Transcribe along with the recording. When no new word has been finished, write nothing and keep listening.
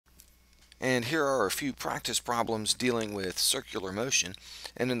And here are a few practice problems dealing with circular motion.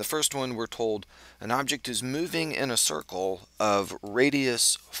 And in the first one, we're told an object is moving in a circle of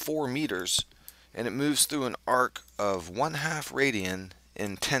radius 4 meters, and it moves through an arc of 1/2 radian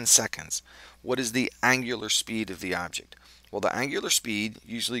in 10 seconds. What is the angular speed of the object? Well, the angular speed,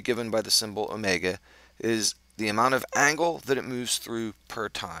 usually given by the symbol omega, is the amount of angle that it moves through per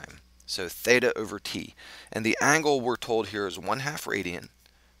time. So theta over t. And the angle we're told here is 1/2 radian.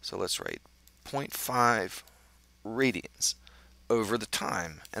 So let's write 0.5 radians over the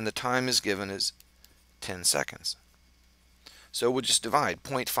time. And the time is given as 10 seconds. So we'll just divide.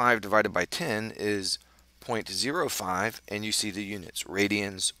 0.5 divided by 10 is 0.05, and you see the units,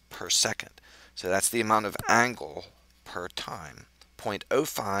 radians per second. So that's the amount of angle per time.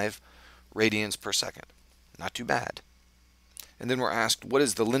 0.05 radians per second. Not too bad. And then we're asked, what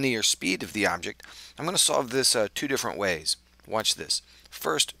is the linear speed of the object? I'm going to solve this two different ways. Watch this.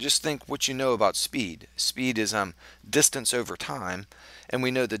 First, just think what you know about speed. Speed is distance over time, and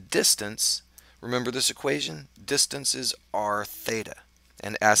we know the distance, remember this equation? Distance is r theta,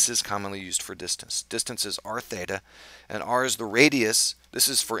 and s is commonly used for distance. Distance is r theta, and r is the radius. This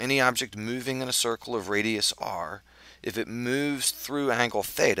is for any object moving in a circle of radius r. If it moves through angle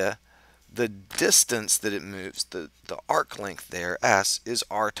theta, the distance that it moves, the arc length there, s, is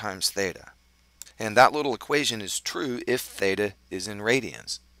r times theta. And that little equation is true if theta is in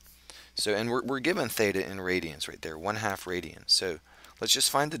radians. So, and we're given theta in radians right there, 1/2 radian. So let's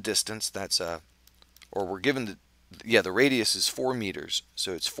just find the distance. That's or we're given the radius is 4 meters.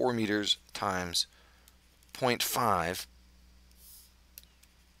 So it's 4 meters times 0.5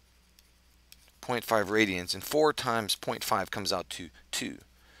 radians, and 4 times 0.5 comes out to 2.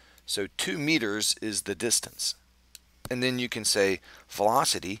 So 2 meters is the distance. And then you can say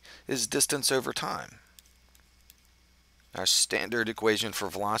velocity is distance over time. Our standard equation for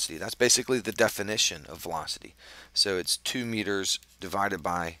velocity, that's basically the definition of velocity. So it's 2 meters divided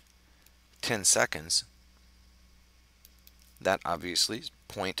by 10 seconds. That obviously is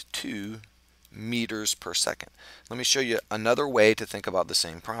 0.2 meters per second. Let me show you another way to think about the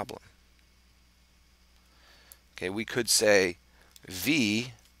same problem. Okay, we could say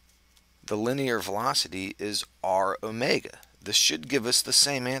v, the linear velocity, is r omega. This should give us the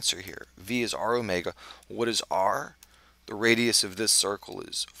same answer here. V is r omega. What is r? The radius of this circle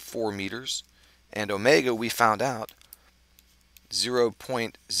is 4 meters. And omega, we found out,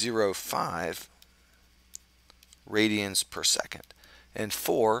 0.05 radians per second. And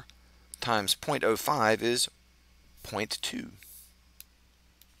 4 times 0.05 is 0.2.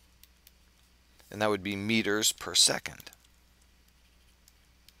 And that would be meters per second.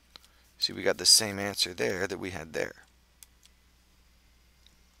 See, we got the same answer there that we had there.